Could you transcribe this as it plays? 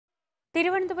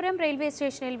Thiruvananthapuram Railway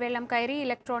Station വെള്ളം കയറി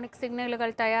electronic സിഗ്നലുകൾ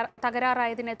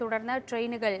തകരാറായതിനെ തുടർന്ന്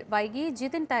ട്രെയിനുകൾ വൈകി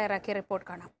ജിതിൻ തയ്യാറാക്കിയ റിപ്പോർട്ട്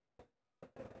കാണാം.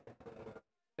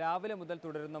 രാവിലെ മുതൽ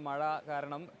തുടരുന്ന മഴ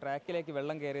കാരണം ട്രാക്കിലേക്ക്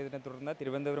വെള്ളം കയറിയതിനെ തുടർന്ന്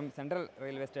തിരുവനന്തപുരം സെൻട്രൽ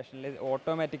റെയിൽവേ സ്റ്റേഷനിലെ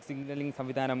ഓട്ടോമാറ്റിക് സിഗ്നലിംഗ്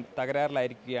സംവിധാനം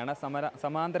തകരാറിലായിരിക്കുകയാണ്.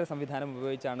 സമാന്തര സംവിധാനം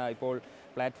ഉപയോഗിച്ചാണ് ഇപ്പോൾ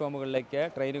പ്ലാറ്റ്ഫോമുകളിലേക്ക്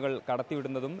ട്രെയിനുകൾ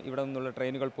കടത്തിവിടുന്നതും ഇവിടെ നിന്നുള്ള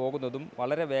ട്രെയിനുകൾ പോകുന്നതും.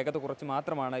 വളരെ വേഗത കുറച്ച്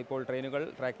മാത്രമാണ് ഇപ്പോൾ ട്രെയിനുകൾ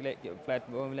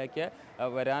പ്ലാറ്റ്ഫോമിലേക്ക്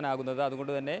വരാനാകുന്നത്.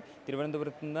 അതുകൊണ്ട് തന്നെ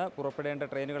തിരുവനന്തപുരത്ത് നിന്ന് പുറപ്പെടേണ്ട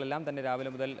ട്രെയിനുകളെല്ലാം തന്നെ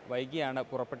രാവിലെ മുതൽ വൈകിയാണ്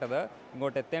പുറപ്പെട്ടത്.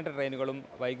 ഇങ്ങോട്ട് എത്തേണ്ട ട്രെയിനുകളും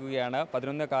വൈകുകയാണ്.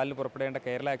 11:15 പുറപ്പെടേണ്ട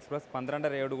കേരള എക്സ്പ്രസ്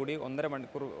 12:30 1.5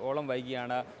 മണിക്കൂർ ഓളം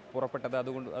വൈകിയാണ് പുറപ്പെട്ടത്.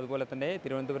 അതുപോലെ തന്നെ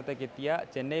തിരുവനന്തപുരത്തേക്ക് എത്തിയ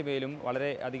ചെന്നൈ മെയിലും വളരെ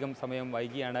അധികം സമയം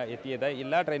വൈകിയാണ് എത്തിയത്.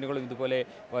 എല്ലാ ട്രെയിനുകളും ഇതുപോലെ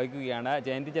വൈകുകയാണ്.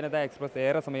 ജയന്തി ജനത എക്സ്പ്രസ്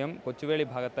ഏറെ സമയം കൊച്ചുവേളി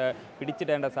ഭാഗത്ത്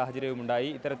പിടിച്ചിടേണ്ട സാഹചര്യവുമുണ്ടായി.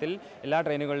 ഇത്തരത്തിൽ എല്ലാ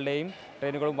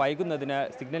ട്രെയിനുകളും വൈകുന്നതിന്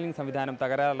സിഗ്നലിംഗ് സംവിധാനം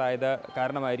തകരാറിലായത്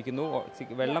കാരണമായിരിക്കുന്നു.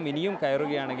 വെള്ളം ഇനിയും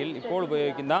കയറുകയാണെങ്കിൽ ഇപ്പോൾ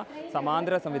ഉപയോഗിക്കുന്ന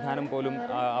സമാന്തര സംവിധാനം പോലും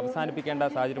അവസാനിപ്പിക്കേണ്ട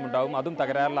സാഹചര്യമുണ്ടാകും. അതും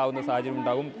തകരാറിലാവുന്ന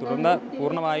സാഹചര്യമുണ്ടാകും. തുടർന്ന്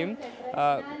പൂർണ്ണമായും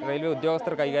റെയിൽവേ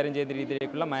ഉദ്യോഗസ്ഥർ കൈകാര്യം ചെയ്യുന്ന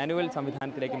രീതിയിലേക്കുള്ള മാനുവൽ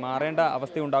സംവിധാനത്തിലേക്ക് മാറേണ്ട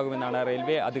അവസ്ഥയുണ്ടാകുമെന്നാണ്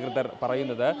റെയിൽവേ അധികൃതർ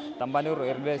പറയുന്നത്. തമ്പാനൂർ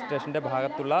റെയിൽവേ സ്റ്റേഷൻ്റെ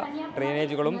ഭാഗത്തുള്ള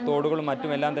ഡ്രെയിനേജുകളും തോടുകളും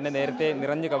മറ്റുമെല്ലാം തന്നെ നേരത്തെ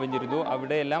നിറഞ്ഞു കവിഞ്ഞിരുന്നു.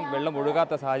 അവിടെയെല്ലാം വെള്ളം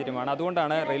ഒഴുകാത്ത സാഹചര്യമാണ്.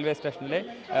 അതുകൊണ്ടാണ് റെയിൽവേ സ്റ്റേഷനിലെ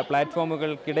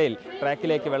പ്ലാറ്റ്ഫോമുകൾക്കിടയിൽ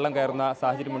ട്രാക്കിലേക്ക് വെള്ളം കയറുന്ന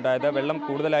സാഹചര്യമുണ്ടായത്. വെള്ളം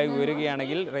കൂടുതലായി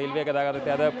ഉയരുകയാണെങ്കിൽ റെയിൽവേ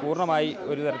ഗതാഗതത്തെ അത് പൂർണ്ണമായി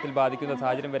ഒരു തരത്തിൽ ബാധിക്കുന്ന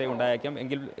സാഹചര്യം വരെ ഉണ്ടായേക്കാം.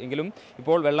 എങ്കിലും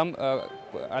ഇപ്പോൾ വെള്ളം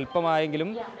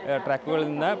അല്പമായെങ്കിലും ട്രാക്കുകളിൽ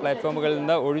നിന്ന് പ്ലാറ്റ്ഫോമുകളിൽ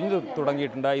നിന്ന് ഒഴിഞ്ഞു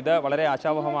തുടങ്ങിയിട്ടുണ്ട്. ഇത് വളരെ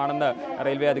ആശാവഹമാണെന്ന്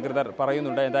റെയിൽവേ അധികൃതർ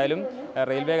പറയുന്നുണ്ട്. എന്തായാലും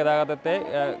റെയിൽവേ ഗതാഗതത്തെ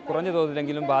കുറഞ്ഞ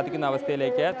തോതിലെങ്കിലും ബാധിക്കുന്ന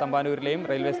അവസ്ഥയിലേക്ക് തമ്പാനൂരിലെയും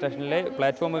റെയിൽവേ സ്റ്റേഷനിലെ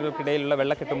പ്ലാറ്റ്ഫോമുകൾക്കിടയിലുള്ള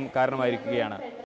വെള്ളക്കെട്ടും കാരണമായിരിക്കുകയാണ്.